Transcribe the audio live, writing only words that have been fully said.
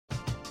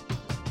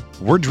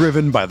We're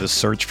driven by the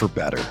search for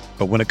better.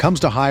 But when it comes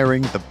to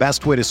hiring, the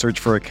best way to search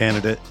for a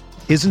candidate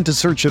isn't to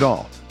search at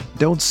all.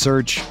 Don't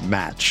search,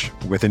 match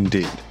with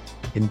Indeed.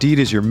 Indeed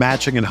is your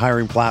matching and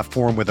hiring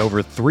platform with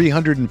over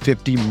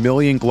 350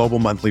 million global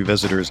monthly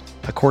visitors,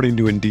 according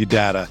to Indeed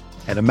data,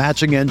 and a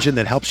matching engine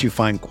that helps you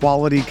find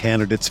quality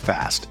candidates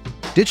fast.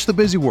 Ditch the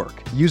busy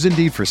work. Use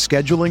Indeed for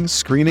scheduling,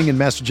 screening, and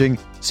messaging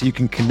so you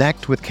can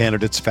connect with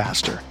candidates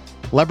faster.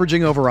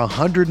 Leveraging over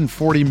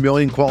 140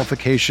 million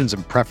qualifications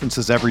and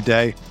preferences every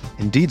day,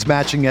 Indeed's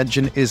matching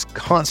engine is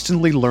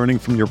constantly learning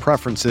from your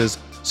preferences,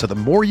 so the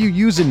more you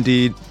use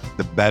Indeed,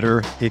 the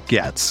better it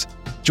gets.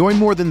 Join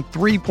more than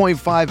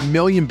 3.5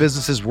 million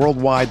businesses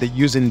worldwide that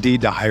use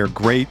Indeed to hire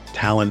great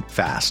talent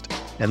fast.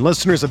 And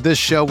listeners of this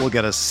show will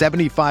get a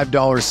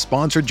 $75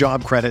 sponsored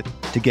job credit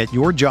to get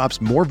your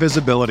jobs more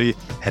visibility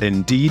at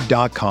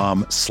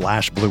Indeed.com/Blue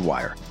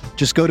Wire.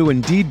 Just go to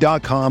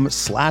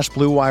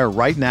Indeed.com/Blue Wire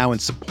right now and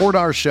support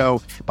our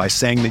show by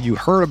saying that you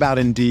heard about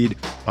Indeed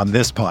on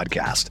this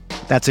podcast.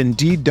 That's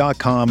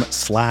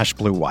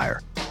Indeed.com/Blue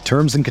Wire.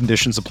 Terms and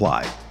conditions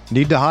apply.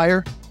 Need to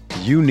hire?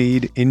 You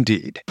need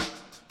Indeed.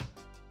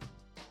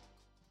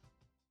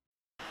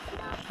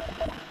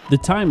 The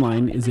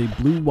Timeline is a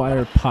Blue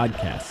Wire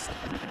podcast.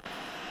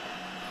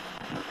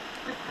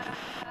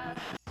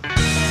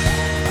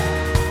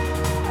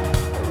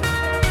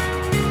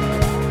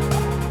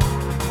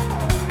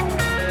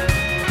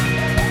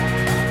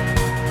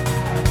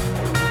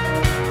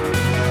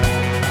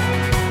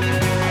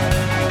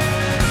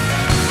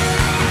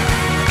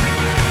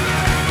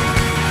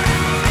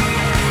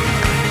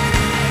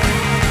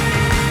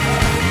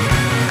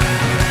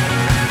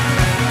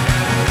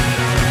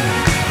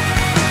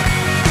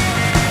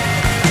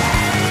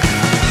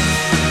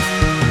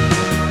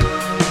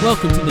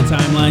 Welcome to the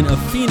Timeline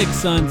of Phoenix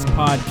Suns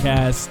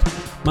podcast.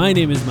 My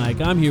name is Mike.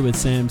 I'm here with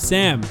Sam.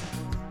 Sam,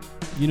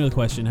 you know the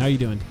question. How are you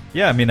doing?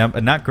 Yeah, I mean,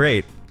 I'm not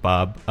great,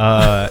 Bob.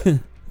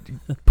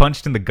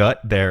 Punched in the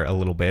gut there a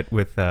little bit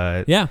with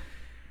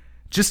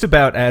just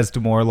about as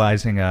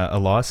demoralizing a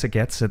loss it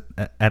gets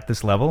at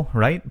this level,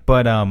 right?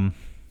 But I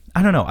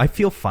don't know. I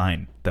feel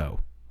fine,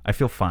 though. I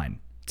feel fine,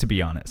 to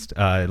be honest.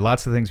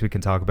 Lots of things we can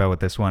talk about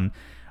with this one.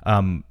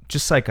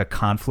 Just like a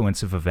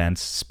confluence of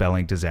events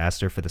spelling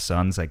disaster for the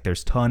Suns. Like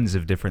there's tons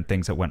of different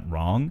things that went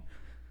wrong,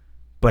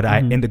 but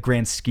in the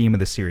grand scheme of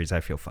the series, I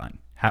feel fine.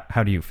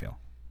 How do you feel?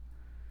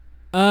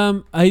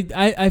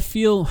 I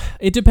feel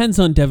it depends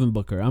on Devin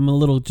Booker. I'm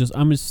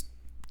just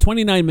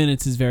 29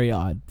 minutes is very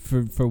odd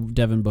for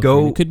Devin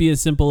Booker. It could be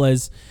as simple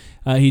as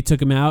he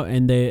took him out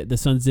and the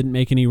Suns didn't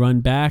make any run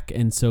back,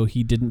 and so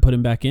he didn't put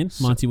him back in.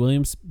 Monty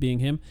Williams being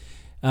him,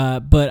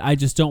 but I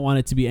just don't want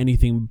it to be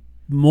anything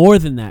more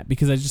than that,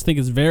 because I just think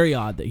it's very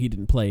odd that he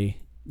didn't play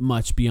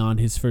much beyond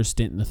his first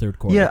stint in the third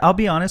quarter. Yeah, I'll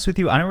be honest with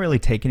you. I don't really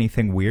take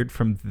anything weird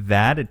from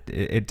that.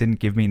 It didn't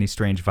give me any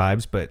strange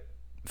vibes, but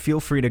feel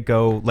free to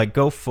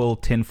go full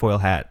tinfoil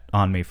hat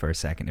on me for a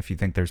second if you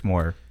think there's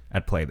more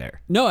at play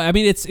there. No, I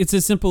mean, it's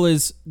as simple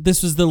as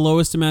this was the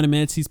lowest amount of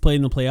minutes he's played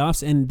in the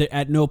playoffs, and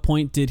at no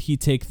point did he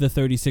take the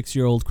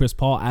 36-year-old Chris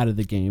Paul out of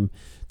the game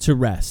to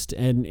rest.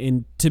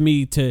 And to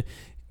me, to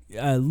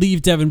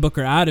leave Devin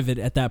Booker out of it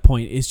at that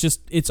point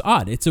it's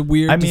odd. It's a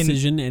weird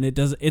decision, and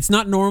it's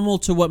not normal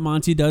to what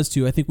Monty does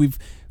too. I think we've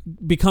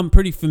become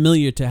pretty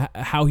familiar to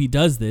how he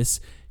does this.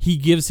 He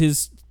gives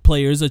his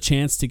players a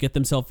chance to get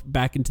themselves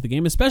back into the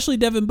game, especially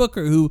Devin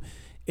Booker, who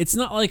it's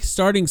not like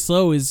starting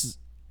slow is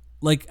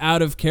like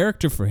out of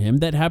character for him.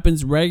 That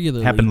happens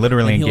regularly. Happened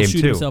literally in game 2. He'll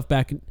shoot himself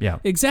back. Yeah,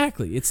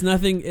 exactly. It's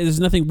nothing. There's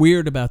nothing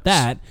weird about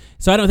that.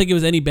 So I don't think it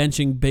was any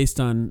benching based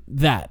on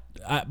that.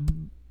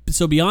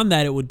 So beyond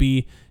that, it would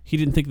be he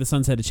didn't think the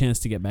Suns had a chance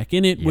to get back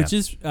in it, which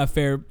is a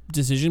fair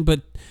decision.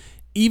 But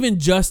even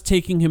just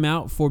taking him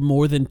out for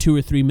more than 2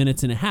 or 3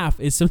 minutes and a half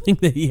is something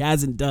that he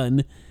hasn't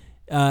done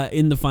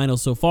in the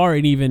finals so far.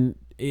 And even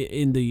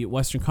in the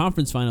Western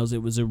Conference Finals,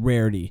 it was a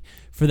rarity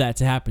for that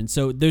to happen.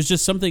 So there's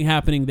just something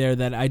happening there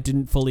that I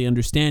didn't fully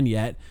understand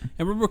yet.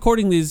 And we're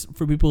recording these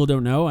for people who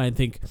don't know. I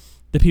think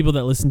the people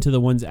that listen to the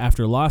ones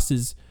after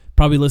losses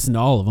probably listen to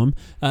all of them.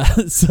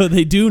 So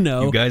they do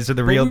know. You guys are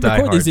the real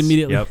diehards.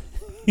 Yep.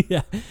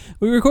 Yeah,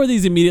 we record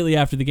these immediately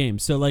after the game.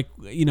 So,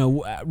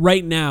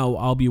 right now,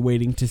 I'll be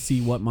waiting to see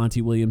what Monty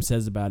Williams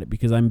says about it,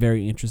 because I'm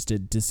very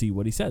interested to see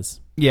what he says.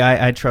 Yeah,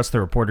 I trust the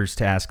reporters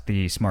to ask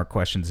the smart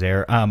questions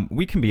there.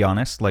 We can be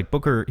honest. Like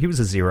Booker, he was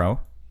a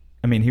 0.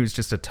 I mean, he was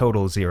just a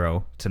total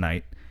 0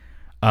 tonight.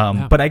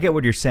 But I get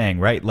what you're saying,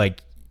 right?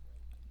 Like,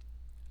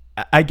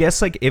 I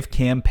guess if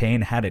Cam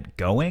Payne had it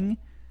going,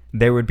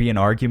 there would be an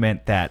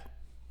argument that,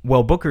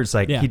 well, Booker's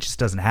he just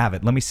doesn't have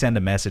it. Let me send a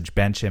message,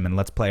 bench him, and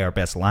let's play our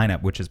best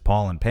lineup, which is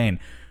Paul and Payne.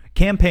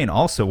 Cam Payne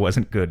also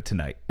wasn't good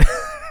tonight.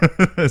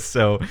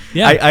 So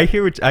yeah. I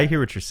hear what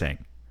you're saying.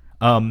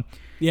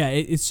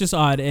 It's just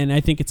odd, and I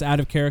think it's out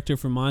of character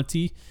for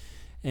Monty.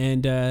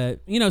 And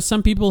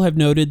some people have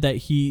noted that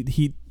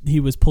he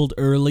was pulled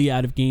early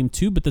out of game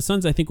 2, but the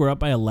Suns, I think, were up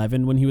by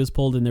 11 when he was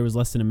pulled, and there was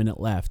less than a minute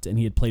left, and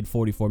he had played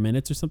 44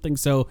 minutes or something.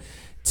 So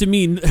to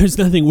me, there's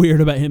nothing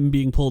weird about him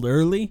being pulled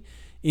early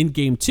in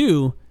game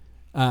 2.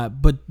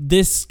 But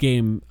this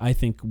game, I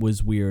think,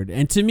 was weird.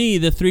 And to me,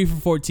 the 3 for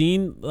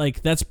 14,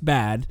 like, that's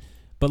bad.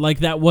 But, like,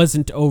 that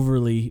wasn't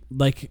overly...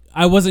 Like,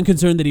 I wasn't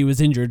concerned that he was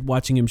injured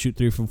watching him shoot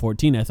 3 from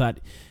 14. I thought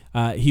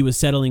he was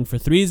settling for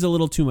threes a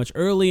little too much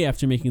early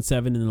after making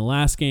 7 in the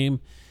last game.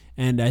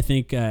 And I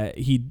think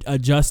he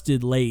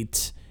adjusted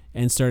late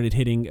and started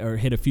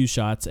hit a few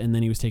shots, and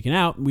then he was taken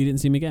out, and we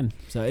didn't see him again.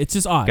 So it's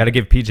just odd. Got to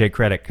give PJ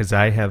credit, because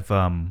I have...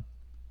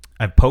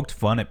 I've poked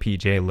fun at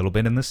PJ a little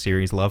bit in the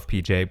series, love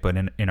PJ, but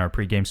in our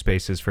pregame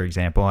spaces, for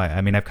example, I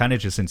mean, I've kind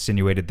of just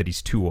insinuated that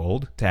he's too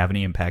old to have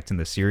any impact in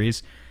the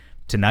series.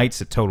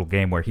 Tonight's a total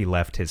game where he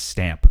left his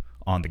stamp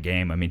on the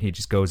game. I mean, he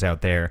just goes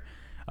out there,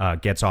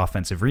 gets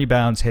offensive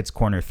rebounds, hits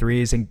corner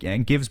threes,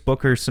 and gives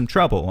Booker some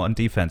trouble on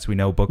defense. We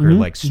know Booker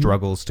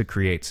struggles to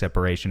create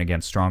separation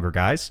against stronger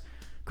guys.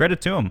 Credit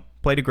to him.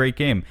 Played a great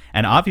game.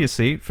 And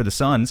obviously, for the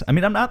Suns, I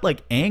mean, I'm not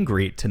like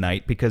angry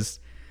tonight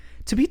because...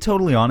 To be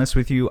totally honest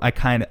with you, I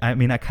kind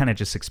of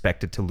just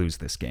expected to lose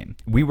this game.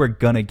 We were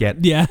gonna get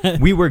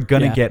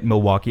get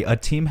Milwaukee. A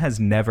team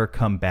has never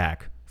come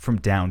back from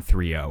down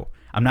 3-0.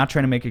 I'm not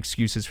trying to make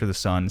excuses for the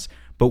Suns,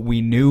 but we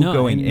knew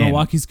going in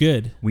Milwaukee's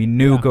good. We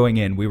knew going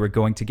in we were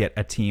going to get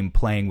a team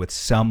playing with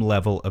some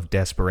level of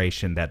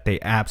desperation that they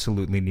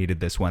absolutely needed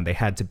this one. They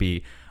had to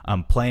be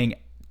playing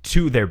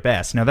to their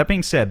best. Now that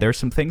being said, there are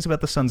some things about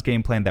the Suns'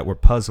 game plan that were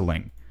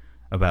puzzling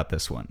about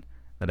this one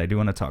that I do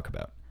want to talk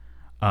about.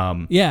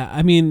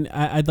 I mean,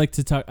 I'd like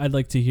to talk. I'd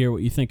like to hear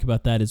what you think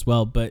about that as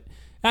well. But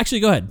actually,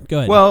 go ahead.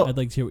 Well, I'd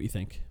like to hear what you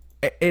think.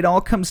 It all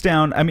comes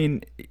down. I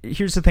mean,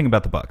 here's the thing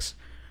about the Bucks.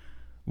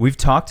 We've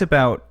talked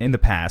about in the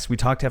past. We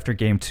talked after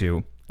Game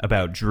 2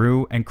 about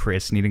Drew and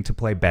Chris needing to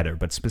play better,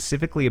 but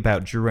specifically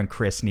about Drew and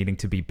Chris needing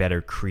to be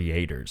better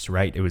creators.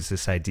 Right? It was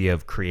this idea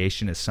of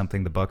creation is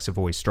something the Bucks have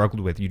always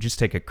struggled with. You just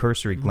take a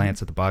cursory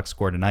glance at the box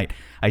score tonight.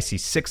 I see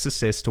 6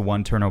 assists to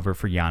 1 turnover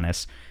for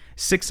Giannis,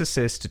 6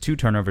 assists to 2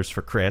 turnovers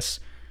for Chris.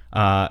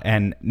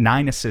 And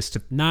 9 assists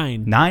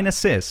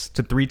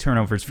to 3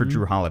 turnovers for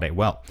Drew Holiday.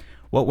 Well,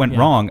 what went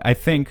wrong? I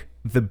think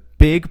the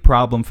big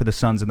problem for the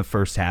Suns in the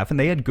first half, and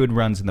they had good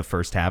runs in the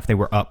first half. They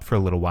were up for a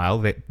little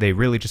while. They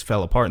really just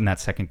fell apart in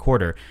that second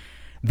quarter.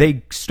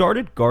 They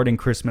started guarding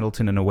Chris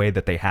Middleton in a way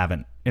that they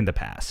haven't in the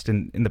past.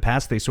 And in the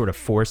past, they sort of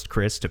forced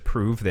Chris to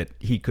prove that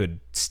he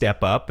could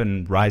step up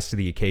and rise to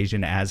the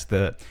occasion as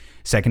the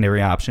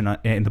secondary option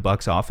in the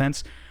Bucks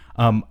offense.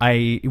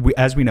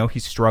 As we know, he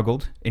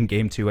struggled in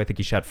Game 2. I think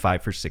he shot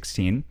 5 for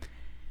 16.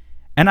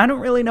 And I don't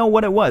really know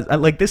what it was.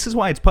 This is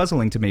why it's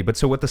puzzling to me. But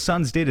so what the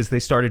Suns did is they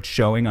started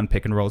showing on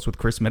pick and rolls with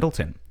Chris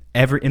Middleton.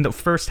 In the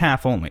first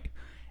half only.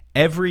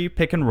 Every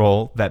pick and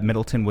roll that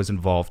Middleton was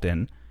involved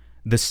in,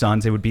 the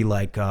Suns, it would be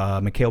like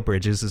Mikal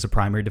Bridges as a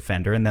primary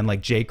defender, and then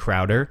like Jay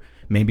Crowder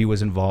maybe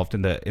was involved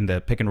in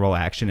the pick and roll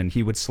action, and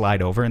he would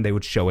slide over and they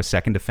would show a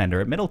second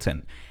defender at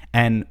Middleton.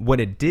 And what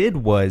it did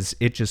was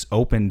it just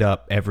opened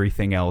up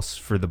everything else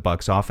for the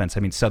Bucks offense. I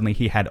mean, suddenly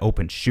he had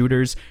open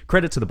shooters.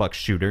 Credit to the Bucks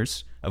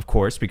shooters, of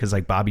course, because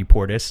like Bobby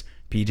Portis,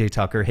 PJ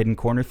Tucker, hidden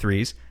corner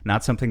threes,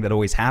 not something that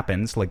always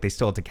happens. Like they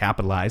still had to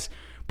capitalize,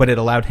 but it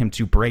allowed him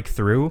to break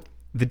through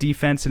the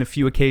defense in a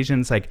few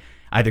occasions, like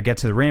either get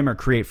to the rim or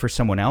create for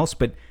someone else.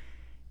 But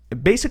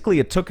basically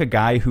it took a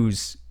guy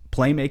whose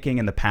playmaking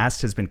in the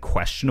past has been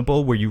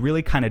questionable, where you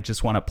really kind of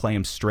just want to play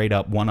him straight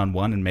up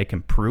one-on-one and make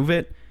him prove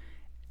it.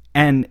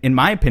 And in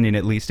my opinion,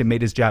 at least, it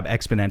made his job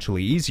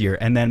exponentially easier.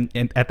 And then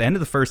at the end of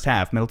the first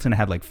half, Middleton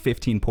had like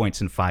 15 points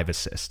and 5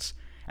 assists.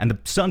 And the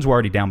Suns were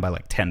already down by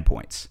like 10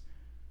 points.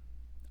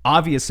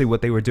 Obviously,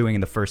 what they were doing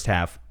in the first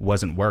half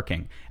wasn't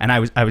working. And I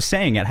was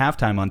saying at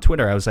halftime on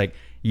Twitter, I was like,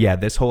 yeah,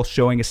 this whole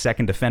showing a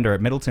second defender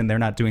at Middleton, they're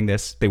not doing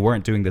this. They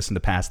weren't doing this in the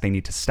past. They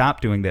need to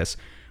stop doing this.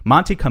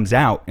 Monty comes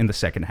out in the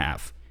second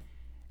half.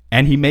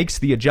 And he makes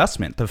the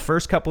adjustment. The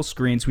first couple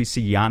screens, we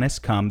see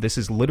Giannis come. This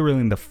is literally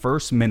in the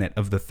first minute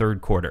of the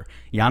third quarter.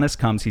 Giannis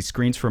comes, he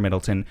screens for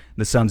Middleton.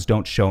 The Suns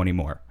don't show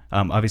anymore.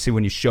 Obviously,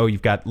 when you show,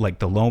 you've got like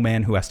the low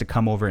man who has to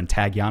come over and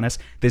tag Giannis.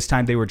 This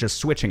time they were just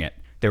switching it.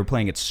 They were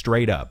playing it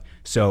straight up.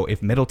 So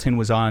if Middleton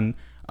was on,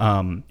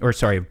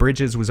 if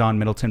Bridges was on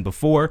Middleton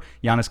before,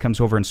 Giannis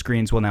comes over and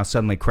screens. Well, now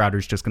suddenly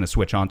Crowder's just going to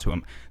switch onto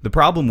him. The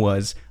problem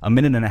was a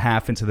minute and a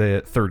half into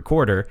the third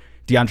quarter,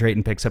 DeAndre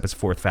Ayton picks up his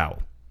 4th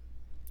foul.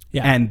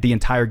 Yeah. And the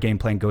entire game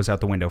plan goes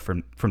out the window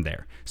from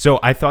there.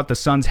 So I thought the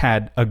Suns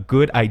had a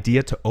good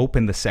idea to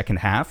open the second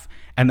half.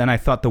 And then I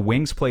thought the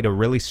Wings played a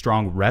really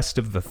strong rest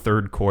of the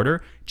third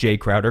quarter. Jay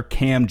Crowder,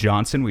 Cam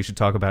Johnson, we should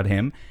talk about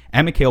him,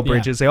 and Mikal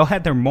Bridges, They all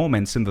had their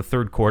moments in the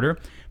third quarter.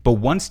 But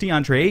once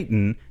DeAndre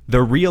Ayton,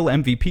 the real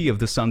MVP of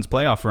the Suns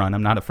playoff run,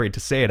 I'm not afraid to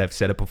say it, I've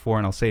said it before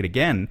and I'll say it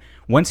again,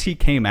 once he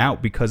came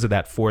out because of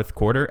that fourth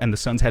quarter and the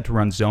Suns had to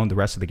run zone the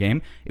rest of the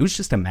game, it was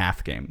just a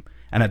math game.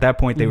 And at that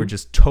point, they were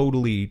just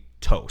totally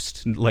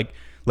toast. Like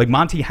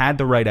Monty had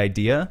the right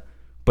idea,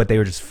 but they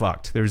were just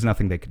fucked. There was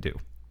nothing they could do.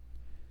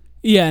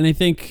 Yeah, and I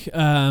think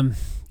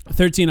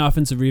 13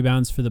 offensive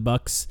rebounds for the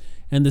Bucks,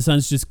 and the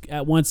Suns just,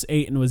 once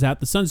Ayton was out,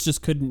 the Suns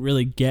just couldn't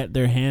really get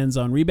their hands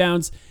on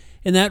rebounds,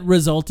 and that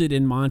resulted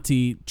in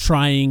Monty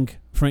trying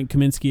Frank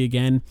Kaminsky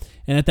again.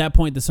 And at that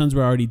point, the Suns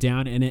were already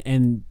down,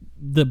 and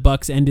the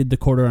Bucks ended the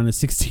quarter on a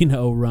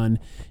 16-0 run,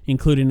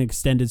 including an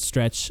extended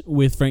stretch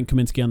with Frank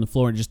Kaminsky on the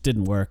floor. It just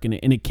didn't work, and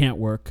it can't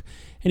work.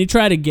 And he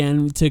tried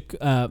again, took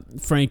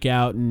Frank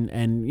out,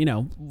 and you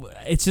know,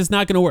 it's just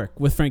not going to work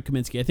with Frank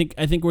Kaminsky.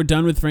 I think we're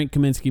done with Frank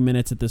Kaminsky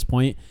minutes at this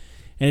point,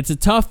 and it's a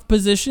tough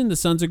position. The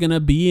Suns are going to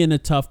be in a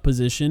tough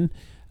position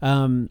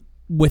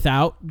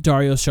without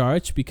Dario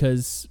Saric,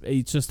 because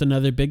it's just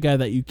another big guy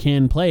that you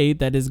can play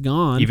that is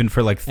gone, even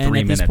for like 3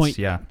 minutes. Point,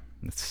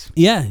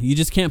 yeah, you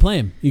just can't play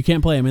him. You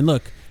can't play him. And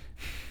look,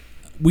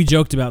 we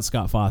joked about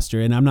Scott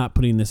Foster, and I'm not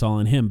putting this all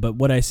on him, but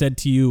what I said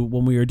to you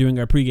when we were doing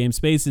our pregame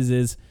spaces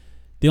is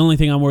the only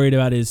thing I'm worried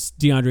about is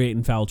DeAndre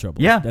Ayton foul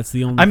trouble. Yeah. That's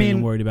the only thing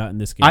I'm worried about in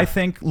this game. I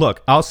think,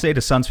 look, I'll say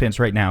to Suns fans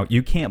right now,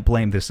 you can't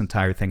blame this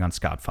entire thing on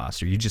Scott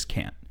Foster. You just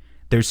can't.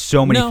 There's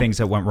so many things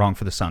that went wrong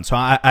for the Suns. So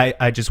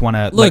I just want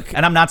to look,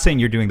 and I'm not saying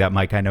you're doing that,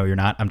 Mike. I know you're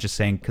not. I'm just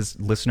saying because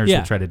listeners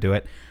will try to do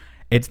it.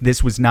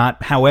 This was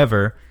not,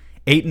 however,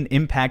 Ayton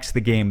impacts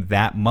the game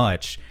that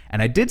much.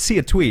 And I did see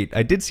a tweet,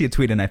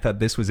 and I thought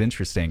this was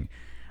interesting.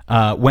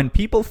 When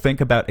people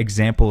think about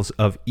examples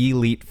of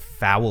elite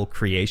foul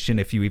creation,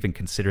 if you even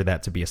consider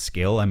that to be a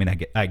skill, I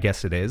mean, I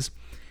guess it is,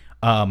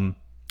 and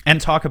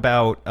talk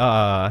about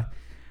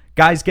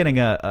guys getting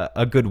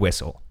a good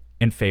whistle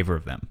in favor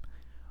of them,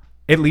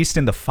 at least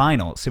in the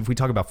finals. If we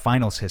talk about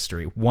finals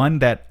history, one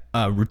that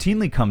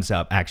routinely comes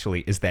up,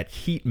 actually, is that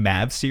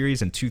Heat-Mavs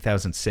series in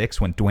 2006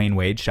 when Dwayne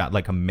Wade shot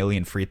like 1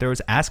 million free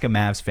throws. Ask a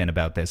Mavs fan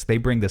about this. They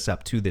bring this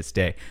up to this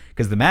day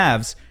because the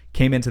Mavs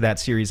came into that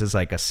series as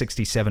like a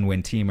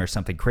 67-win team or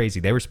something crazy.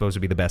 They were supposed to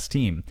be the best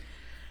team.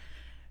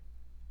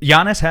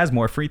 Giannis has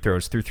more free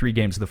throws through 3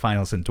 games of the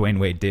finals than Dwayne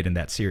Wade did in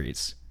that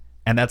series.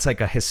 And that's like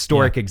a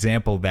historic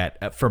example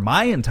that, for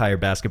my entire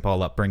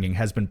basketball upbringing,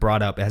 has been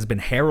brought up, has been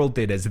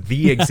heralded as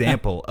the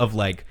example of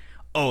like,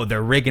 oh,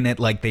 they're rigging it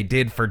like they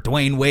did for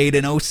Dwayne Wade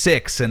in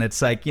 2006. And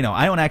it's like, you know,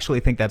 I don't actually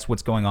think that's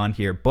what's going on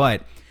here.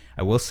 But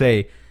I will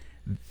say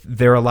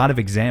there are a lot of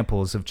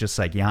examples of just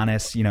like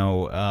Giannis, you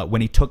know,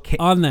 when he took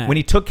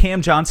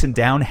Cam Johnson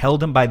down,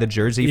 held him by the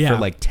jersey for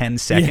like 10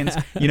 seconds,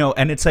 you know,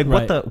 and it's like,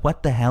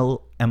 what the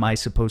hell am I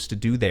supposed to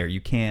do there? You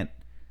can't,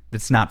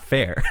 it's not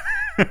fair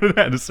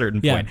at a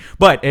certain point.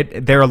 But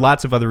there are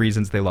lots of other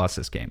reasons they lost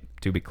this game,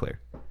 to be clear.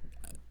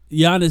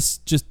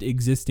 Giannis just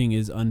existing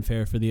is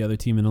unfair for the other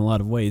team in a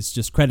lot of ways.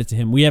 Just credit to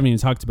him. We haven't even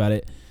talked about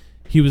it.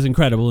 He was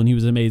incredible and he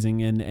was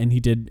amazing, and he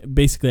did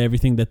basically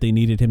everything that they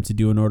needed him to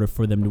do in order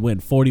for them to win.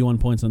 41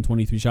 points on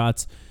 23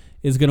 shots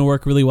is going to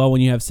work really well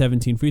when you have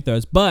 17 free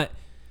throws. But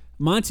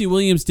Monty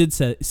Williams did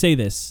say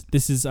this.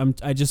 This is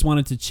I just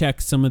wanted to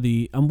check some of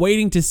the. I'm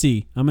waiting to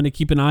see. I'm going to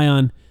keep an eye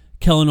on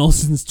Kellen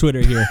Olson's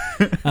Twitter here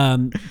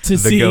to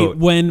see GOAT.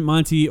 When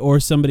Monty or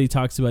somebody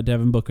talks about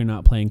Devin Booker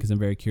not playing, because I'm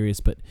very curious.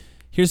 But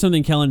here's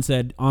something Kellen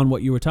said on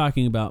what you were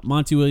talking about.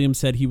 Monty Williams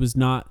said he was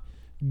not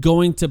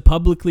going to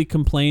publicly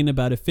complain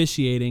about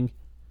officiating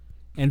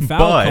and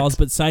foul calls,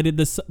 but cited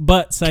the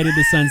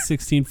Suns'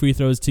 16 free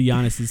throws to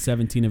Giannis'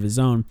 17 of his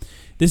own.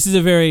 This is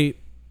a very,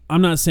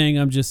 I'm not saying,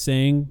 I'm just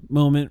saying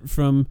moment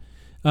from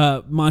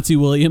Monty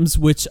Williams,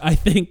 which I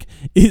think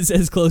is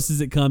as close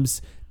as it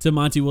comes to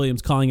Monty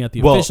Williams calling out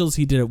the officials.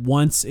 He did it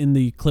once in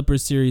the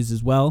Clippers series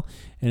as well,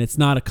 and it's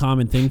not a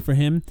common thing for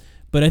him.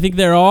 But I think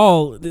they're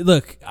all,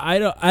 look, I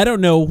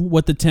don't know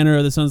what the tenor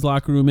of the Suns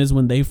locker room is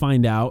when they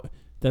find out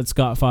that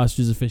Scott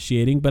Foster's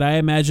officiating, but I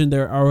imagine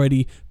they're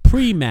already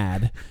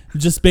pre-mad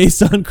just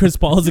based on Chris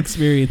Paul's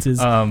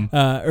experiences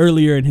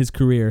earlier in his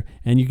career,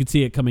 and you can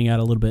see it coming out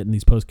a little bit in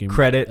these post-game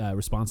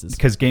responses.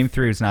 Because Game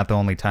 3 is not the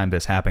only time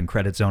this happened.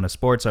 Credit Zona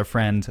Sports, our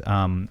friend,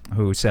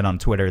 who said on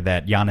Twitter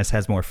that Giannis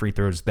has more free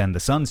throws than the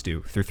Suns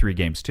do through 3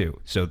 games too.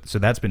 So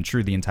that's been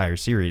true the entire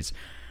series.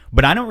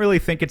 But I don't really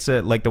think it's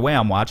like the way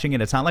I'm watching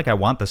it, it's not like I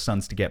want the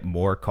Suns to get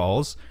more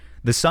calls.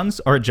 The Suns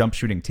are a jump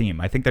shooting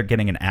team. I think they're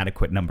getting an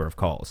adequate number of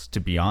calls,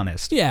 to be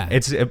honest. Yeah.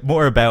 It's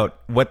more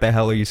about what the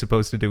hell are you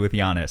supposed to do with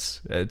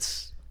Giannis?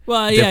 It's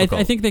difficult.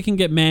 I think they can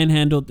get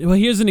manhandled. Well,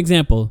 here's an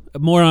example,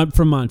 more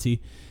from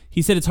Monty.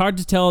 He said it's hard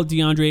to tell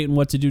DeAndre Ayton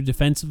what to do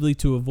defensively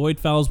to avoid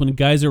fouls when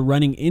guys are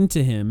running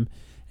into him.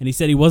 And he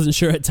said he wasn't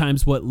sure at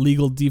times what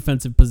legal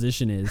defensive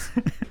position is.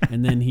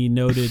 And then he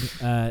noted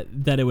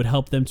that it would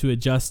help them to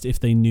adjust if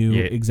they knew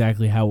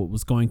exactly how it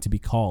was going to be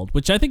called,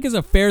 which I think is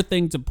a fair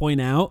thing to point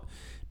out.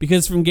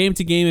 Because from game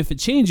to game, if it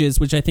changes,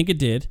 which I think it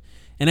did,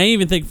 and I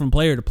even think from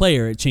player to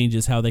player it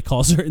changes how they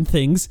call certain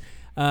things,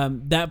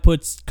 that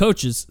puts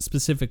coaches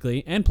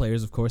specifically, and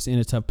players, of course, in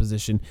a tough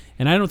position.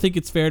 And I don't think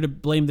it's fair to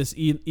blame this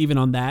even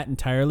on that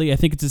entirely. I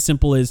think it's as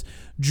simple as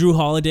Drew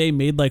Holiday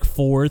made like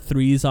 4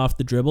 threes off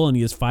the dribble, and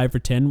he has 5 for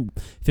 10,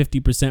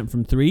 50%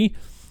 from 3.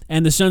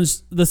 And the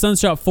Suns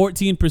shot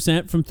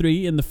 14% from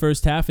 3 in the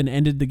first half and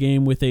ended the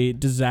game with a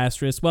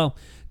disastrous,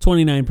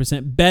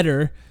 29%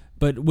 better,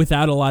 but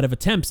without a lot of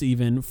attempts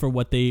even for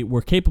what they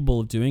were capable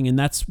of doing. And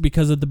that's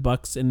because of the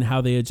Bucks and how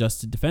they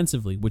adjusted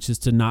defensively, which is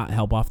to not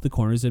help off the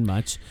corners in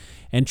much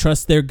and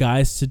trust their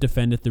guys to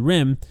defend at the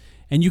rim.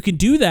 And you can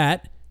do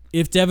that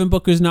if Devin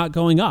Booker's not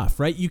going off,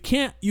 right? You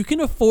can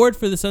afford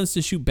for the Suns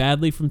to shoot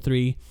badly from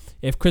three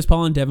if Chris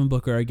Paul and Devin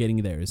Booker are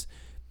getting theirs.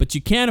 But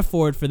you can't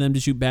afford for them to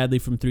shoot badly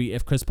from three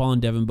if Chris Paul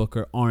and Devin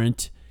Booker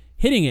aren't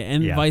hitting it,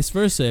 and vice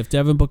versa. If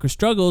Devin Booker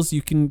struggles,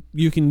 you can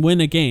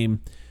win a game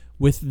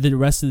with the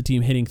rest of the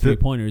team hitting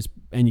three-pointers,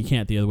 and you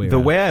can't the other way around. The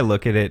way I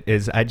look at it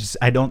is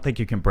I don't think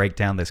you can break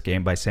down this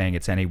game by saying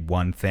it's any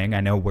one thing.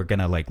 I know we're going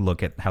to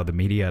look at how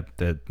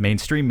the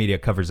mainstream media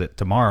covers it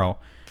tomorrow,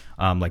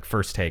 like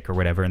First Take or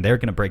whatever, and they're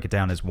going to break it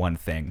down as one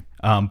thing.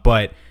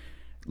 But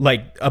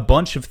a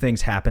bunch of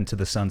things happened to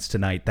the Suns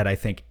tonight that I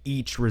think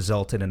each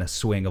resulted in a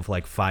swing of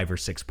 5 or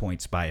 6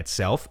 points by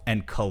itself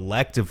and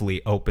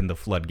collectively opened the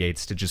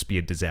floodgates to just be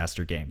a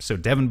disaster game. So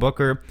Devin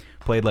Booker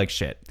played like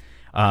shit.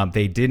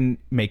 They didn't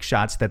make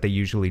shots that they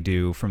usually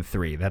do from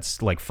three. That's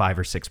 5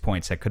 or 6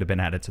 points that could have been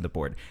added to the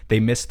board.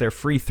 They missed their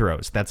free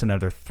throws. That's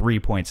another 3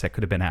 points that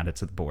could have been added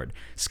to the board.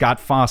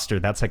 Scott Foster,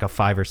 that's a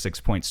 5 or 6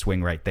 point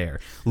swing right there.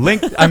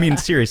 Linked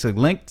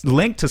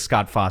to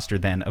Scott Foster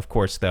then, of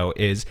course, though,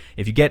 is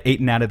if you get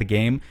Ayton out of the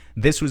game,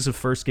 this was the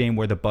first game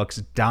where the Bucks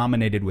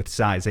dominated with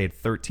size. They had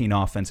 13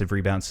 offensive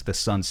rebounds to the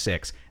Suns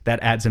 6. That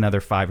adds another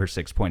 5 or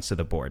 6 points to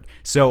the board.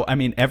 So,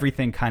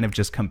 everything kind of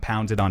just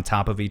compounded on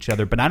top of each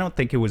other, but I don't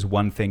think it was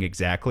one thing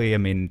exactly.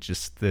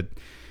 Just that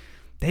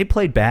they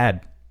played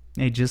bad.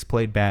 They just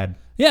played bad.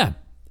 Yeah.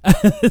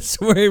 That's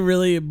where it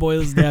really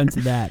boils down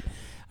to that.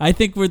 I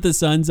think what the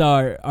Suns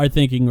are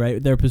thinking,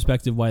 right, their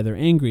perspective why they're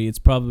angry, it's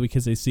probably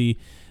because they see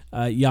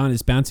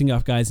Giannis bouncing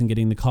off guys and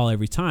getting the call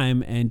every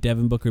time, and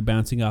Devin Booker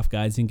bouncing off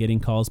guys and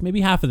getting calls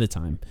maybe half of the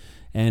time.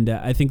 And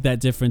I think that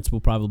difference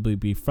will probably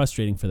be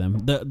frustrating for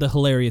them. The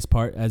hilarious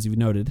part, as you've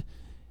noted,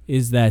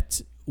 is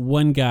that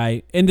one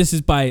guy, and this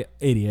is by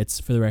idiots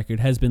for the record,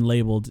 has been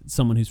labeled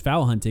someone who's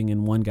foul hunting,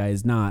 and one guy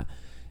is not.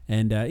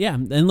 And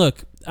and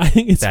look, I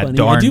think it's funny.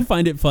 I do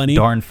find it funny.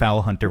 Darn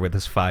foul hunter with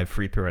his 5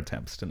 free throw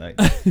attempts tonight.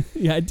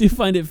 Yeah, I do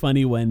find it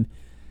funny when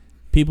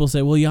people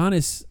say, well,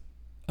 Giannis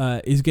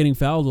is getting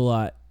fouled a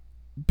lot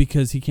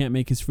because he can't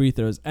make his free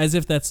throws, as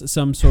if that's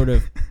some sort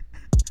of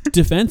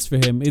defense for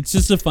him. It's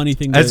just a funny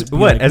thing.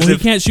 He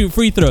can't shoot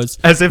free throws.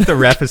 As if the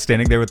ref is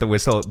standing there with the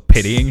whistle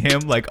pitying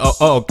him,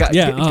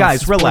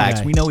 guys,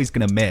 relax. We know he's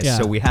going to miss,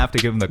 so we have to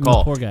give him the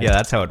call. Poor guy. Yeah,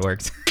 that's how it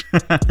works.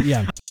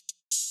 Yeah.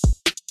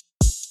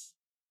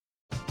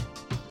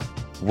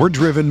 We're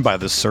driven by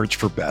the search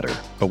for better.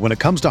 But when it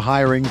comes to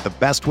hiring, the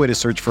best way to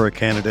search for a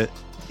candidate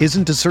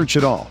isn't to search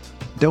at all.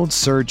 Don't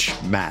search,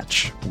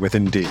 match with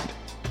Indeed.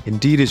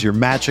 Indeed is your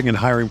matching and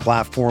hiring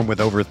platform with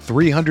over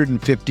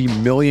 350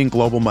 million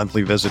global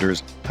monthly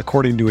visitors,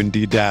 according to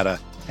Indeed data,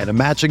 and a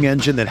matching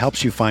engine that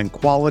helps you find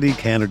quality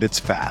candidates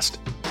fast.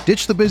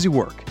 Ditch the busy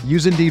work.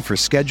 Use Indeed for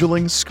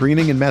scheduling,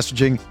 screening, and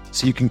messaging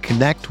so you can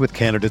connect with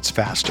candidates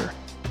faster.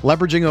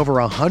 Leveraging over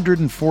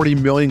 140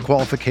 million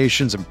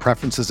qualifications and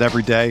preferences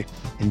every day,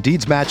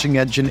 Indeed's matching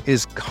engine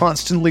is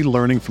constantly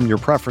learning from your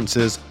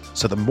preferences,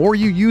 so the more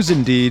you use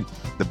Indeed,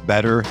 the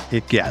better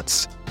it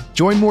gets.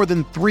 Join more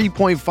than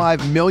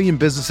 3.5 million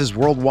businesses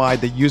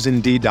worldwide that use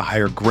Indeed to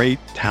hire great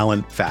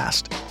talent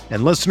fast.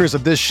 And listeners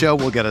of this show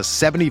will get a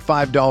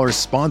 $75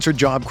 sponsored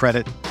job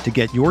credit to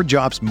get your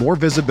jobs more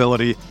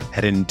visibility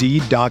at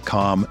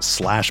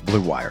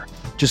Indeed.com/Blue Wire.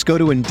 Just go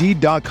to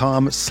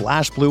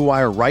Indeed.com/Blue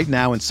Wire right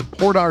now and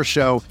support our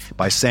show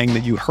by saying that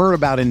you heard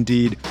about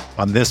Indeed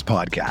on this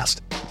podcast.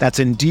 That's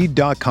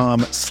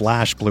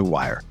Indeed.com/Blue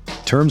Wire.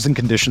 Terms and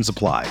conditions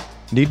apply.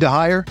 Need to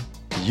hire?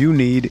 You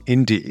need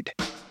Indeed.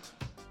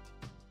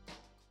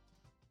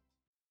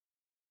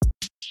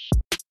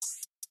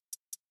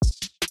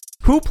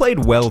 Who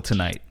played well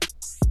tonight?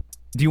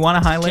 Do you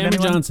want to highlight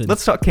anyone? Johnson.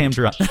 Let's talk Cam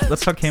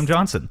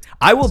Johnson.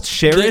 I will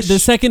cherish the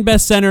second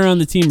best center on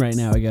the team right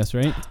now, I guess,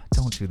 right?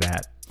 Don't do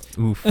that.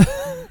 Oof.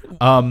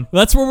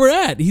 That's where we're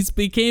at. He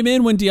came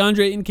in when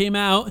DeAndre Ayton came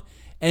out,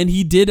 and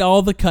he did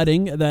all the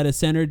cutting that a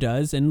center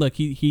does. And look,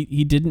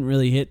 he didn't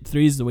really hit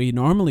threes the way he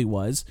normally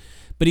was,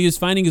 but he was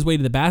finding his way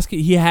to the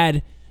basket. He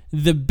had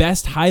the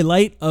best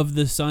highlight of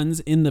the Suns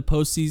in the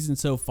postseason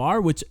so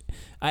far, which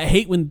I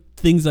hate when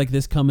things like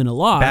this come in a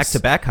loss.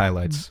 Back-to-back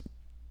highlights.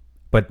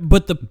 But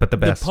the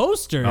best. The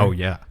poster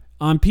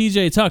on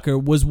PJ Tucker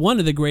was one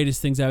of the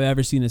greatest things I've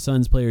ever seen a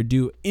Suns player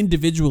do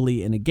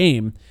individually in a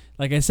game.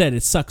 Like I said,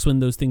 it sucks when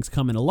those things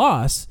come in a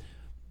loss,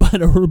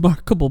 but a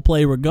remarkable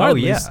play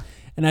regardless. Oh,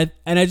 yeah.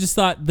 And I just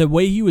thought the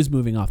way he was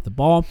moving off the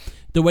ball,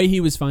 the way he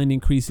was finding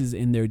creases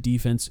in their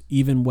defense,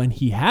 even when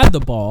he had the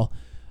ball,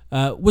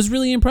 was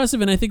really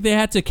impressive. And I think they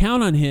had to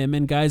count on him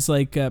and guys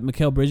like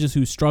Mikal Bridges,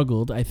 who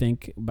struggled, I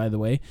think, by the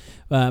way,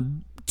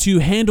 to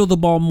handle the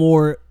ball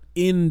more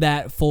in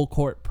that full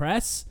court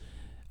press.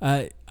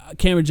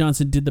 Cameron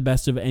Johnson did the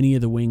best of any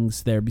of the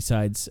wings there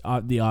besides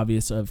the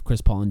obvious of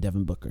Chris Paul and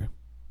Devin Booker.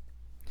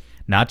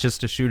 Not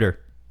just a shooter.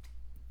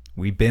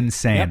 We've been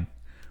saying. Yep.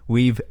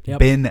 We've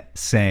been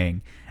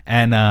saying.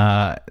 And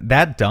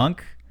that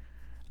dunk,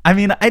 I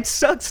mean, it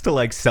sucks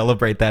to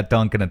celebrate that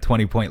dunk in a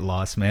 20-point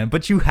loss, man,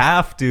 but you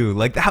have to.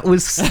 That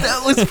was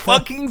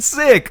fucking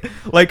sick.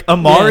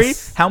 Amari,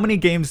 yes. How many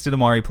games did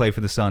Amari play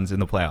for the Suns in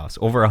the playoffs?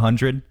 Over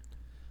 100?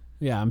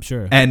 Yeah, I'm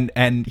sure.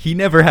 And he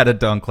never had a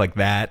dunk like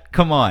that.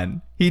 Come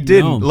on. He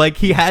didn't. No. Like,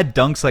 he had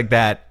dunks like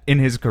that in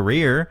his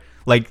career.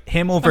 Like,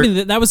 him over... I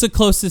mean, that was the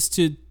closest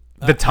to...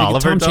 the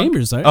Tolliver Tom dunk?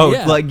 Chambers, right? Oh,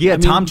 yeah.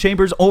 Tom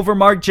Chambers over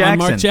Mark Jackson.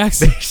 Mark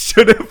Jackson. They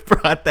should have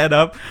brought that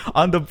up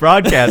on the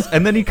broadcast.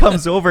 And then he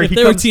comes over. If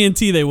they were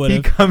TNT, they would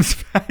have. He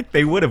comes back.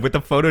 They would have, with the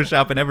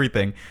Photoshop and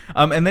everything.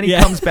 And then he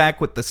comes back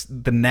with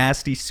the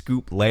nasty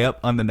scoop layup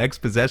on the next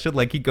possession.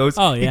 Like, he goes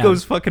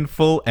fucking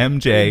full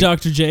MJ.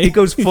 Dr. J. He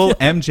goes full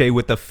MJ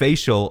with the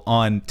facial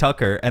on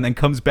Tucker, and then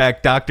comes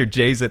back Dr.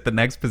 J's at the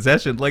next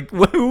possession. Like,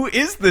 who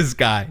is this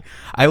guy?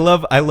 I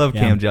love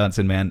Cam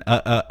Johnson, man.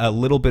 A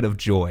little bit of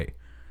joy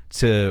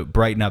to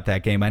brighten up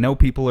that game. I know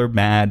people are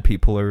mad,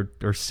 people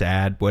are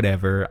sad,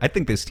 whatever. I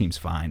think this team's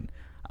fine.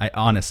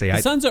 The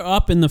Suns are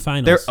up in the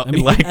finals.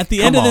 At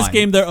the end of this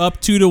game, they're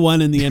up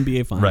 2-1 in the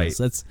NBA finals.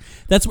 Right.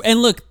 That's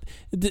and look,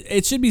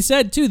 it should be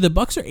said too. The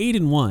Bucks are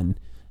 8-1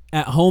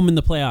 at home in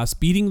the playoffs.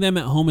 Beating them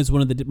at home is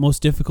one of the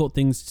most difficult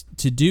things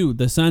to do.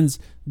 The Suns'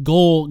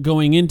 goal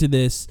going into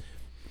this,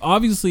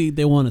 obviously,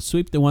 they want to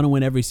sweep. They want to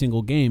win every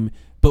single game.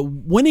 But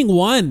winning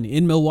one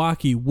in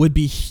Milwaukee would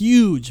be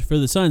huge for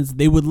the Suns.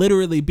 They would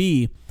literally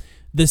be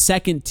the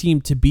second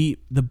team to beat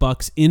the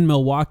Bucks in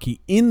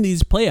Milwaukee in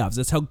these playoffs.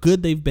 That's how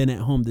good they've been at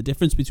home. The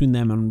difference between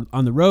them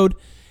on the road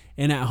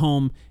and at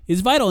home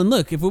is vital. And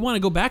look, if we want to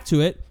go back to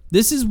it,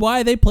 this is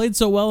why they played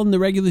so well in the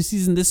regular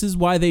season. This is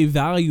why they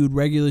valued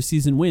regular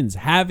season wins,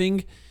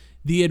 having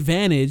the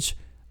advantage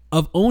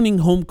of owning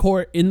home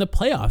court in the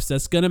playoffs.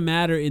 That's going to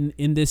matter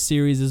in this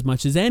series as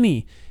much as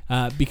any.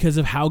 Because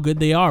of how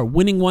good they are.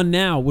 Winning one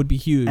now would be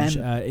huge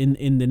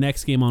in the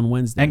next game on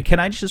Wednesday. And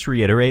can I just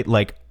reiterate,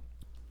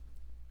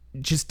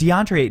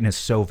 DeAndre Ayton is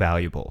so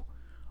valuable.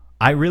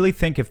 I really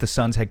think if the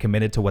Suns had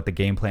committed to what the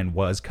game plan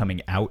was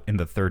coming out in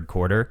the third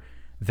quarter,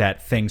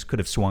 that things could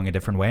have swung a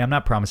different way. I'm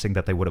not promising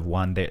that they would have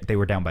won. They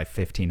were down by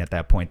 15 at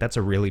that point. That's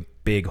a really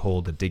big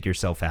hole to dig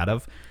yourself out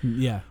of.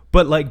 Yeah.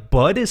 But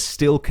Bud is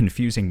still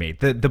confusing me.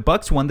 The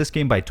Bucks won this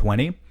game by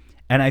 20.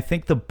 And I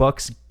think the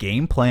Bucks'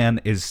 game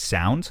plan is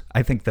sound.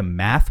 I think the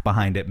math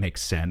behind it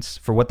makes sense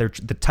for what the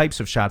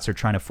types of shots they're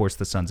trying to force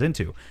the Suns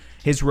into.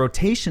 His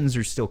rotations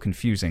are still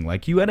confusing.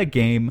 Like, you had a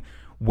game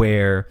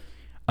where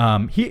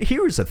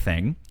here's a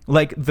thing.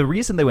 Like, the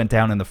reason they went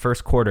down in the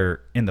first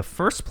quarter in the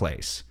first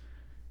place,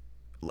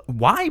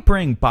 why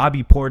bring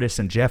Bobby Portis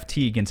and Jeff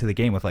Teague into the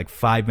game with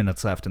 5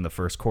 minutes left in the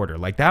first quarter?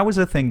 Like, that was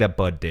a thing that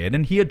Bud did,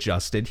 and he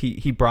adjusted.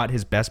 He brought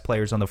his best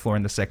players on the floor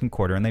in the second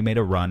quarter, and they made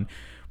a run.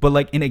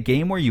 But in a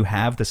game where you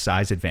have the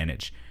size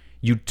advantage,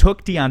 you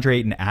took DeAndre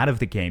Ayton out of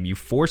the game, you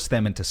forced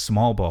them into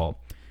small ball.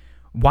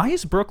 Why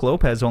is Brook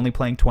Lopez only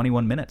playing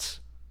 21 minutes?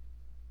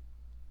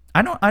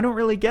 I don't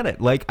really get it.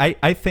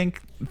 I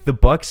think the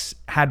Bucks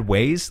had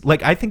ways.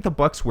 I think the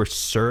Bucks were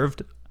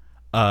served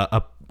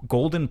a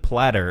golden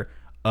platter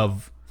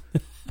of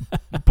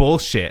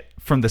bullshit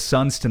from the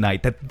Suns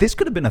tonight that this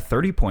could have been a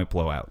 30-point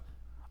blowout.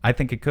 I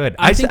think it could.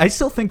 I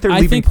still think they're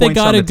leaving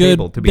points on the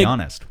table, to be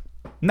honest.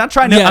 I'm not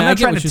trying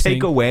to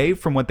take away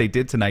from what they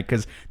did tonight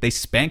because they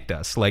spanked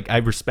us. I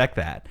respect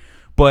that.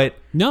 But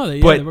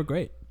they were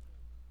great.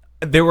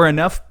 There were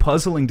enough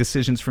puzzling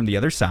decisions from the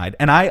other side.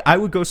 And I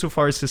would go so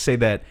far as to say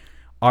that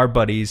our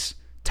buddies,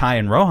 Ty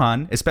and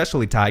Rohan,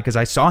 especially Ty, because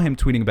I saw him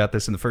tweeting about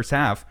this in the first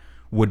half,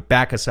 would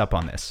back us up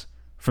on this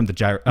from the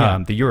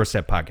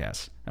Eurostep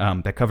podcast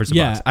that covers the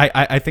Bucks.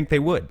 I think they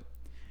would.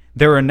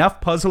 There are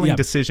enough puzzling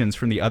decisions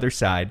from the other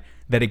side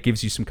that it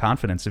gives you some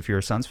confidence if you're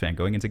a Suns fan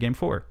going into Game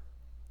 4.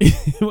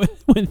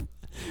 when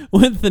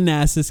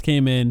Thanasis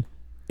came in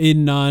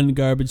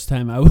non-garbage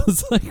time, I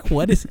was like,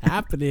 what is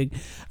happening?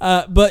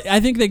 But I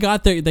think they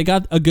got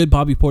a good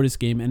Bobby Portis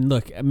game. And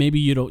look, maybe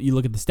you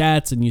look at the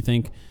stats and you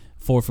think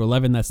 4 for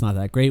 11, that's not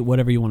that great,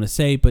 whatever you want to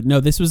say. But no,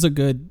 this was a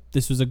good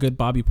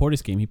Bobby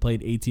Portis game. He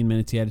played 18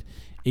 minutes. He had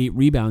 8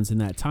 rebounds in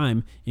that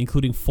time,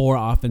 including 4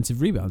 offensive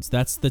rebounds.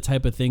 That's the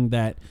type of thing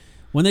that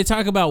when they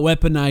talk about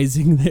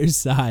weaponizing their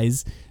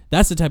size,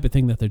 that's the type of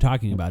thing that they're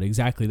talking about.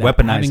 Exactly that.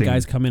 Having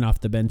guys come in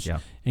off the bench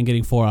and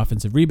getting 4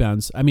 offensive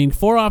rebounds. I mean,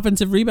 4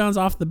 offensive rebounds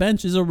off the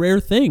bench is a rare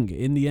thing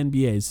in the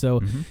NBA.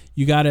 So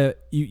you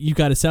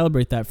gotta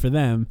celebrate that for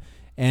them.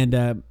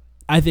 And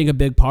I think a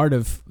big part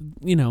of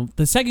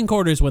the second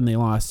quarter is when they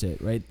lost it.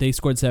 Right? They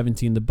scored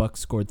 17. The Bucks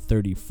scored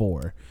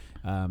 34.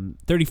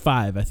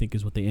 35, I think,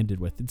 is what they ended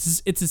with.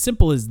 It's as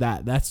simple as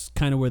that. That's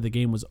kind of where the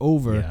game was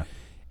over. Yeah.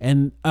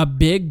 And a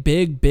big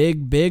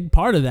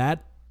part of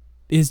that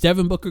is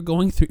Devin Booker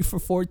going 3 for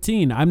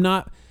 14.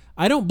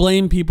 I don't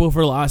blame people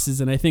for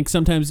losses, and I think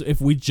sometimes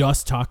if we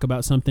just talk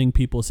about something,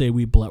 people say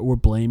we're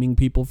blaming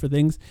people for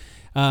things.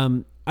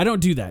 I don't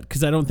do that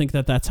because I don't think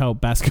that that's how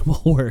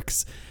basketball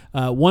works.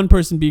 One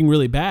person being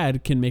really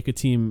bad can make a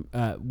team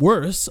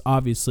worse,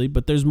 obviously,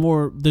 but there's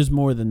more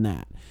than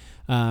that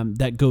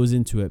that goes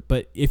into it.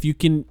 But if you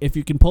can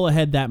pull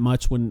ahead that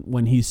much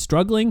when he's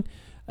struggling,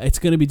 it's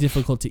going to be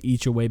difficult to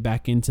eat your way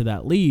back into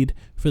that lead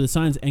for the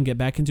Suns and get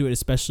back into it,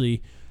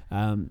 especially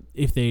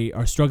if they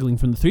are struggling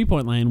from the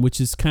 3-point line, which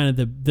is kind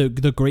of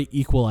the great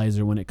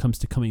equalizer when it comes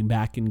to coming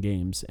back in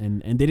games.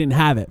 And they didn't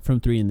have it from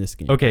 3 in this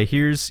game. Okay,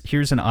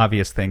 here's an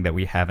obvious thing that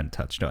we haven't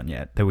touched on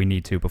yet that we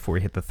need to before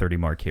we hit the 30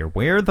 mark here.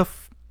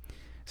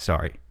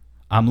 Sorry.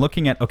 I'm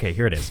looking at... Okay,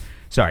 here it is.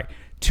 Sorry.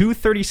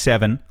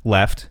 2:37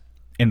 left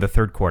in the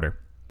third quarter.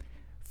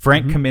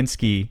 Frank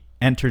Kaminsky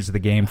enters the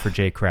game for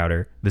Jay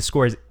Crowder. The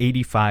score is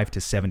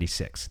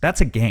 85-76.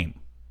 That's a game.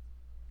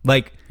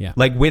 Like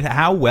with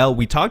how well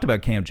we talked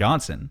about Cam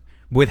Johnson,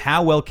 with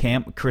how well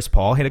Chris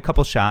Paul hit a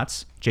couple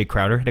shots, Jay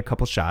Crowder hit a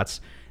couple shots.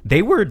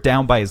 They were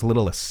down by as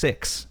little as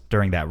 6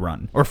 during that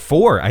run, or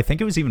 4. I think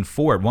it was even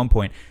 4 at one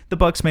point. The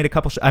Bucks made a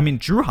couple. I mean,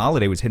 Drew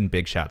Holiday was hitting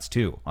big shots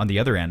too on the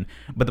other end.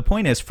 But the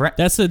point is,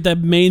 that's the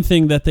main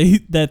thing that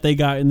they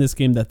got in this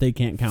game that they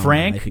can't count.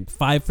 Frank, on. I think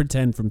 5 for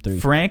 10 from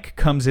 3. Frank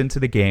comes into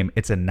the game.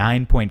 It's a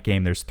 9-point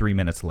game. There's 3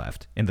 minutes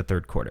left in the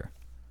third quarter.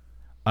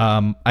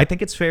 I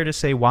think it's fair to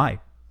say why.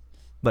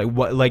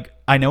 Like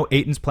I know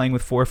Ayton's playing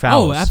with 4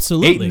 fouls. Oh,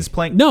 absolutely. Ayton's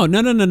playing. No.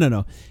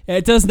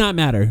 It does not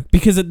matter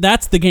because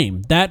that's the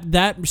game.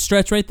 That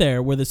stretch right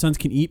there where the Suns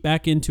can eat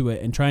back into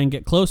it and try and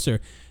get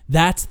closer.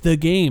 That's the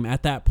game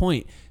at that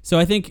point. So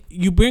I think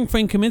you bring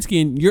Frank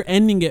Kaminsky in, you're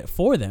ending it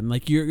for them.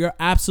 Like you're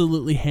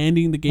absolutely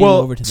handing the game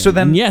over to them. So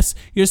then, and yes,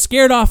 you're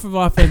scared off of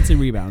offensive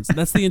rebounds.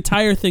 That's the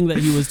entire thing that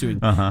he was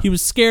doing. He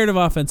was scared of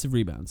offensive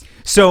rebounds.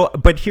 So,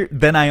 but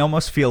then I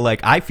almost feel like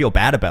I feel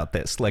bad about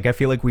this. Like I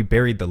feel like we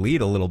buried the lead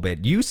a little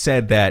bit. You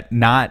said that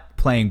not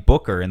playing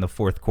Booker in the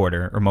fourth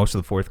quarter or most of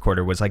the fourth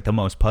quarter was like the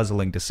most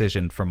puzzling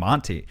decision for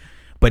Monty.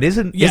 But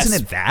isn't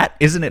it that?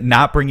 Isn't it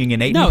not bringing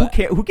in Ayton? No.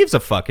 Who gives a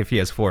fuck if he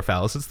has 4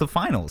 fouls? It's the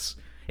finals.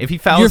 If he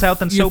fouls out,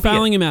 then so be it. You're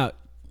fouling him out.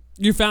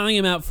 You're fouling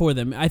him out for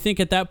them. I think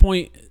at that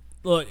point,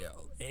 look,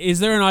 is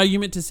there an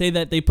argument to say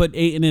that they put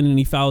Ayton in and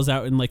he fouls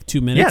out in like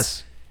 2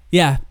 minutes?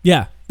 Yes.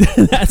 Yeah.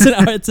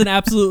 It's an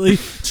absolutely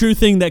true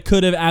thing that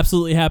could have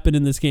absolutely happened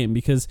in this game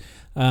because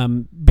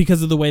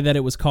of the way that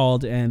it was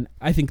called, and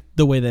I think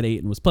the way that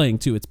Ayton was playing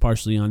too. It's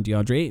partially on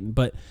DeAndre Ayton,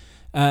 but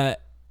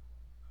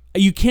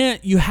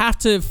you have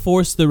to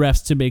force the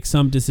refs to make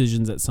some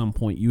decisions at some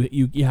point.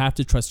 You have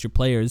to trust your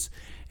players,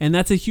 and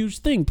that's a huge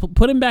thing.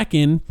 Put him back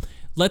in,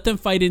 let them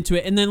fight into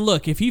it, and then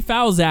look, if he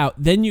fouls out,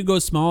 then you go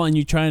small and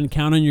you try and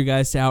count on your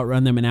guys to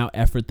outrun them and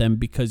out-effort them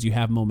because you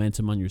have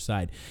momentum on your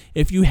side.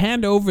 If you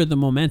hand over the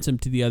momentum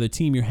to the other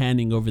team, you're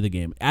handing over the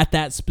game at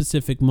that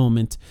specific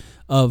moment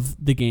of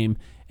the game.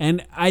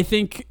 And I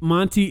think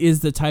Monty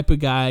is the type of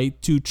guy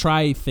to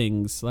try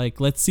things. Like,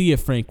 let's see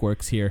if Frank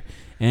works here.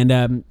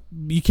 And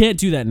you can't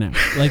do that now.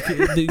 Like,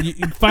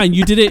 fine,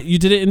 you did it. You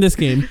did it in this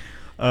game,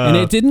 and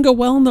it didn't go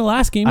well in the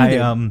last game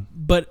either.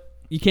 But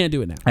you can't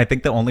do it now. I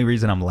think the only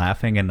reason I'm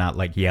laughing and not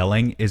like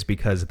yelling is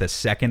because the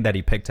second that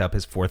he picked up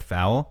his 4th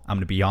foul, I'm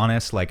gonna be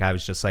honest. Like I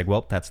was just like,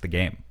 well, that's the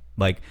game.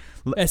 Like,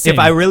 if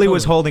I really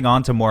was holding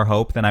on to more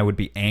hope, then I would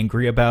be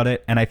angry about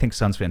it. And I think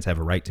Suns fans have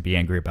a right to be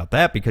angry about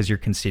that because you're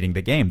conceding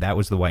the game. That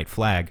was the white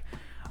flag.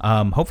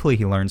 Hopefully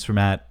he learns from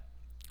that.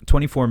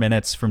 24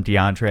 minutes from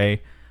DeAndre.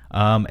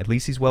 At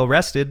least he's well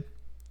rested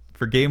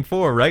for Game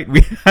 4, right?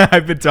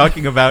 I've been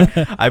talking about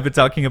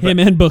him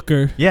and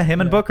Booker. Yeah,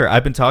 him and Booker.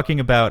 I've been talking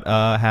about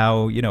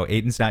how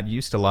Ayton's not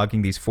used to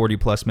logging these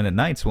 40+ minute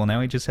nights. Well,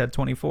 now he just had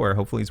 24.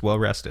 Hopefully he's well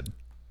rested.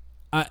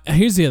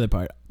 Here's the other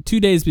part. 2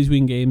 days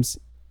between games.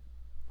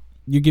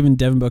 You're giving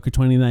Devin Booker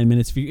 29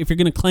 minutes. If you're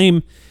going to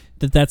claim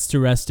that that's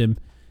to rest him,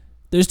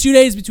 there's 2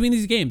 days between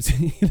these games.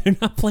 They're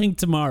not playing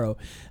tomorrow.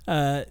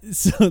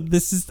 So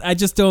this is I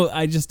just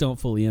don't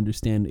fully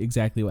understand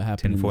exactly what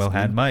happened. Tinfoil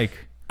hat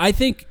Mike. I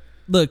think,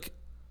 look,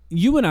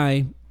 you and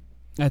I,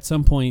 at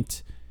some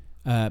point,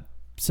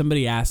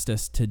 somebody asked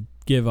us to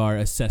give our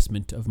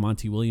assessment of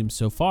Monty Williams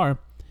so far.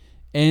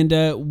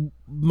 And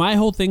my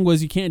whole thing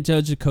was you can't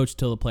judge a coach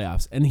till the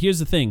playoffs. And here's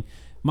the thing.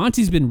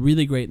 Monty's been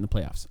really great in the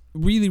playoffs.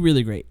 Really,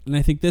 really great. And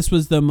I think this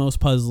was the most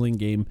puzzling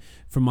game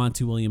for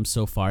Monty Williams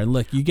so far. And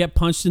look, you get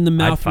punched in the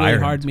mouth really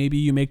hard. Maybe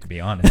you make... To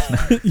be honest.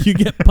 You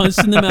get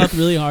punched in the mouth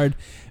really hard.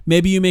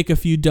 Maybe you make a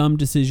few dumb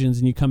decisions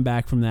and you come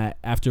back from that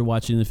after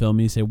watching the film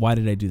and you say, why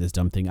did I do this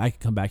dumb thing? I can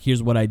come back.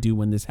 Here's what I do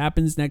when this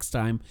happens next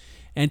time.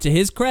 And to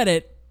his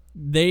credit,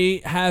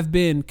 they have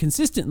been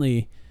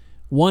consistently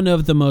one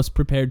of the most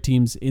prepared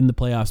teams in the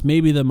playoffs,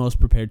 maybe the most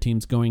prepared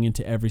teams going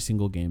into every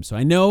single game. So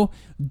I know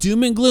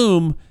doom and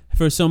gloom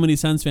for so many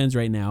Suns fans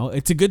right now.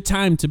 It's a good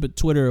time to put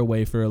Twitter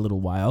away for a little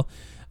while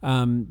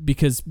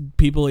because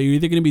people are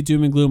either going to be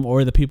doom and gloom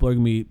or the people are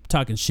going to be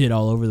talking shit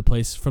all over the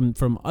place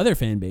from other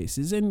fan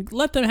bases, and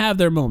let them have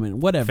their moment,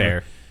 whatever.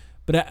 Fair.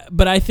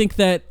 But I think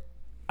that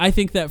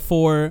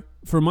for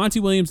Monty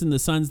Williams and the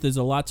Suns, there's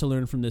a lot to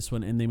learn from this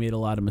one, and they made a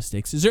lot of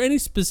mistakes. Is there any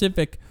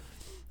specific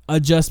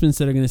adjustments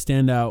that are going to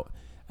stand out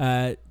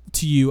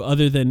to you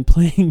other than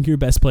playing your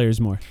best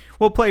players more?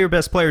 Well, play your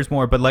best players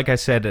more, but like I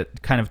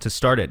said, kind of to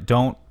start it,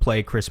 don't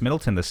play Chris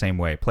Middleton the same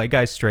way. Play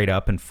guys straight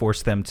up and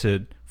force them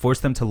to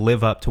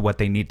live up to what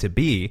they need to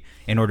be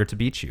in order to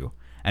beat you.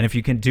 And if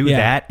you can do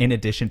that in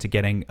addition to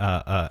getting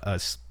a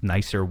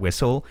nicer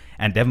whistle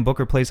and Devin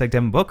Booker plays like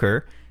Devin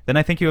Booker, then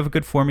I think you have a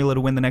good formula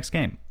to win the next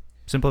game.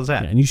 Simple as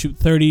that. Yeah, and you shoot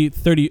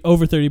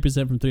over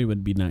 30% from three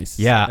would be nice.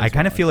 Yeah, I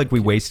kind of feel like we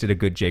wasted a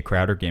good Jay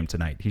Crowder game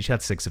tonight. He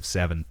shot 6 of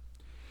 7.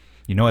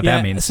 You know what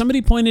that means?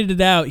 Somebody pointed it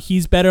out.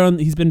 He's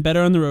been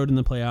better on the road in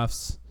the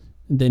playoffs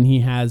than he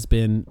has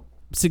been,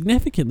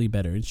 significantly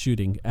better in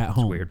shooting at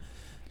home. Weird.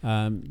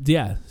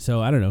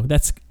 So I don't know.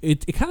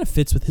 It kind of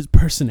fits with his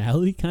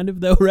personality, kind of,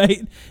 though,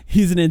 right?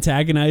 He's an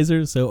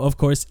antagonizer, so of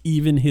course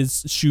even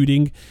his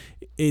shooting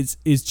is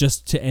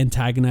just to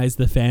antagonize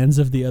the fans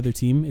of the other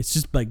team. It's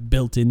just like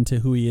built into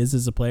who he is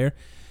as a player.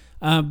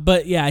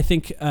 But yeah, I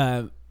think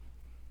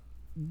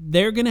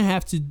they're gonna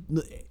have to.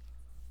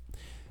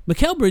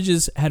 Mikal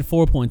Bridges had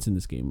 4 points in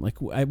this game. Like,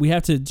 we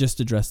have to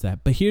just address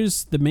that. But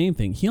here's the main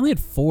thing: he only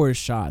had 4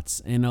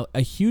 shots, and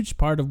a huge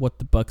part of what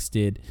the Bucks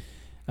did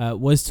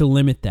was to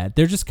limit that.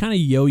 They're just kind of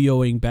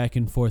yo-yoing back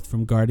and forth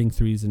from guarding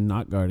threes and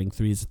not guarding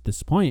threes at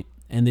this point,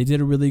 and they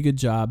did a really good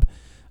job.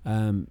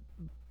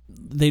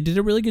 They did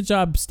a really good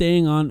job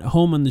staying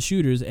home on the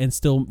shooters and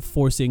still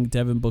forcing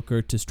Devin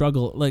Booker to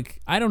struggle.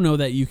 Like, I don't know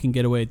that you can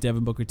get away with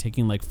Devin Booker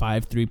taking like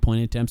 5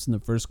 3-point attempts in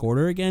the first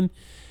quarter again,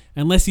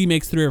 unless he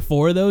makes 3 or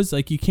 4 of those.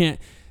 Like, you can't.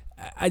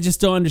 I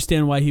just don't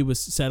understand why he was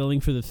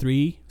settling for the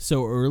 3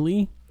 so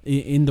early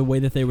in the way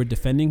that they were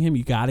defending him.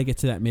 You got to get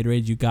to that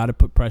mid-range. You got to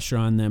put pressure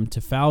on them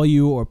to foul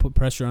you or put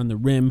pressure on the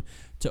rim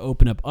to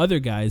open up other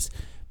guys.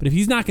 But if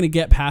he's not going to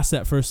get past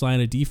that first line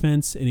of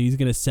defense and he's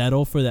going to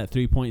settle for that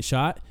 3-point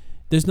shot,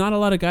 there's not a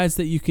lot of guys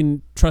that you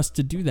can trust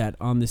to do that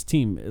on this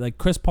team. Like,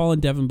 Chris Paul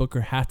and Devin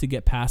Booker have to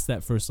get past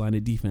that first line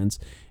of defense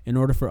in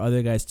order for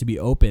other guys to be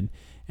open.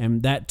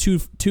 And that 2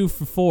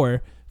 for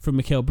 4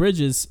 from Mikal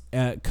Bridges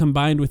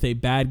combined with a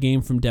bad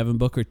game from Devin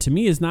Booker, to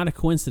me, is not a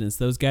coincidence.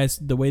 Those guys,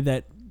 the way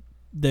that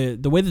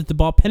the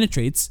ball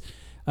penetrates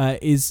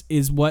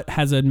is what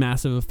has a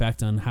massive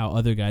effect on how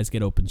other guys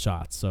get open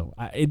shots. So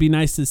it'd be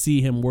nice to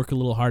see him work a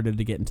little harder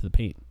to get into the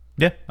paint.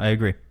 Yeah, I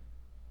agree.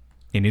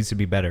 He needs to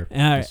be better,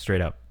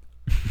 straight up.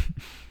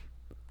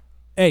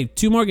 Hey,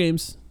 2 more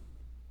games.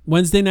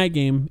 Wednesday night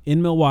game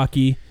in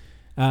Milwaukee.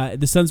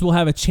 The Suns will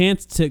have a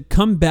chance to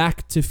come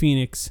back to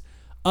Phoenix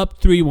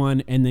up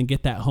 3-1 and then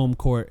get that home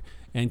court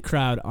and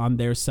crowd on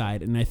their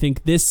side. And I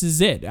think this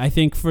is it. I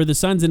think for the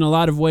Suns, in a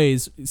lot of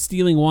ways,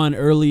 stealing 1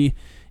 early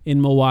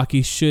in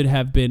Milwaukee should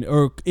have been,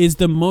 or is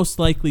the most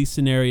likely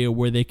scenario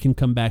where they can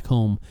come back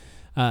home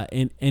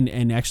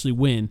and actually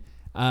win.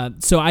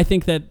 So I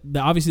think that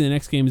obviously the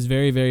next game is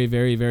very, very,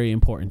 very, very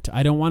important.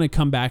 I don't want to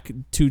come back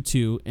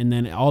 2-2 and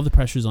then all the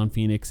pressure's on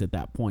Phoenix at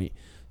that point.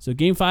 So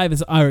Game 4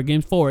 is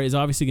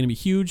obviously going to be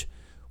huge.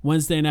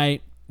 Wednesday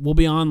night, we'll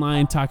be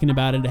online talking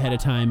about it ahead of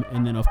time,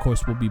 and then of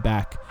course we'll be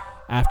back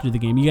after the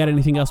game. You got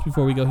anything else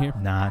before we go here?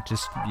 Nah,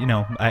 just,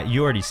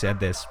 you already said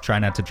this. Try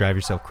not to drive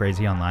yourself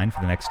crazy online for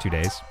the next 2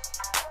 days.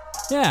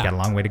 Yeah. Got a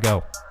long way to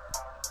go.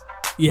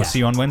 Yeah. We'll see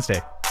you on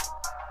Wednesday.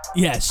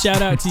 Yeah,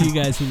 shout out to you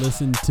guys who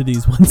listen to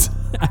these ones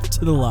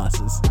after the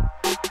losses.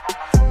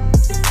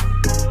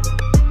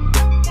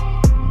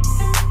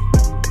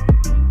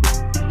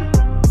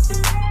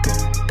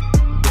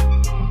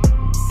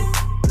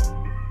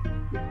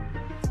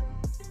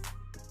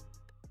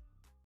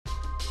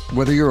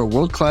 Whether you're a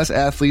world-class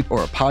athlete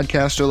or a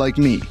podcaster like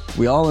me,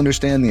 we all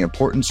understand the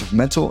importance of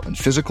mental and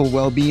physical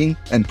well-being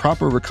and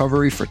proper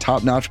recovery for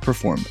top-notch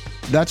performance.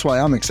 That's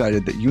why I'm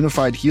excited that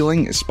Unified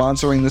Healing is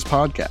sponsoring this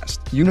podcast.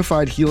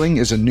 Unified Healing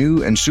is a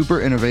new and super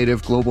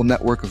innovative global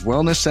network of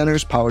wellness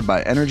centers powered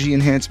by Energy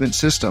Enhancement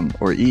System,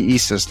 or EE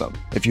System.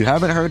 If you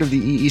haven't heard of the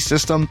EE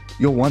System,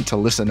 you'll want to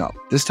listen up.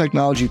 This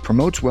technology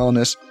promotes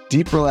wellness,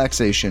 deep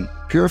relaxation,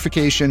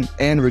 purification,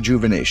 and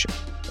rejuvenation.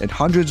 In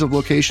hundreds of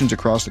locations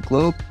across the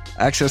globe,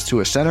 access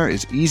to a center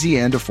is easy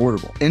and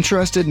affordable.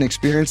 Interested in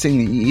experiencing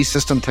the EE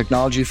System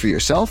technology for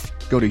yourself?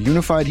 Go to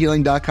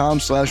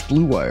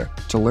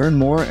unifiedhealing.com/bluewire to learn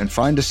more and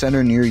find a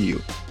center near you.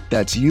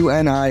 That's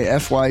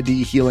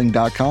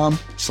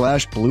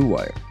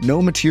unifydhealing.com/bluewire.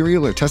 No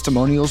material or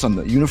testimonials on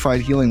the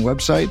Unified Healing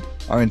website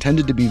are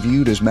intended to be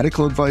viewed as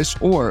medical advice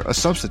or a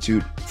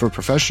substitute for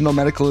professional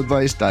medical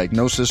advice,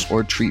 diagnosis,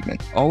 or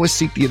treatment. Always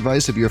seek the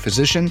advice of your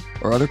physician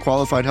or other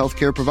qualified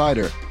healthcare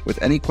provider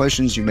with any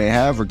questions you may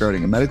have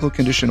regarding a medical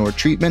condition or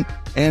treatment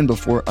and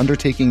before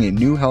undertaking a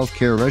new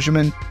healthcare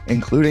regimen,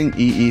 including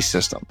EE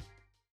System.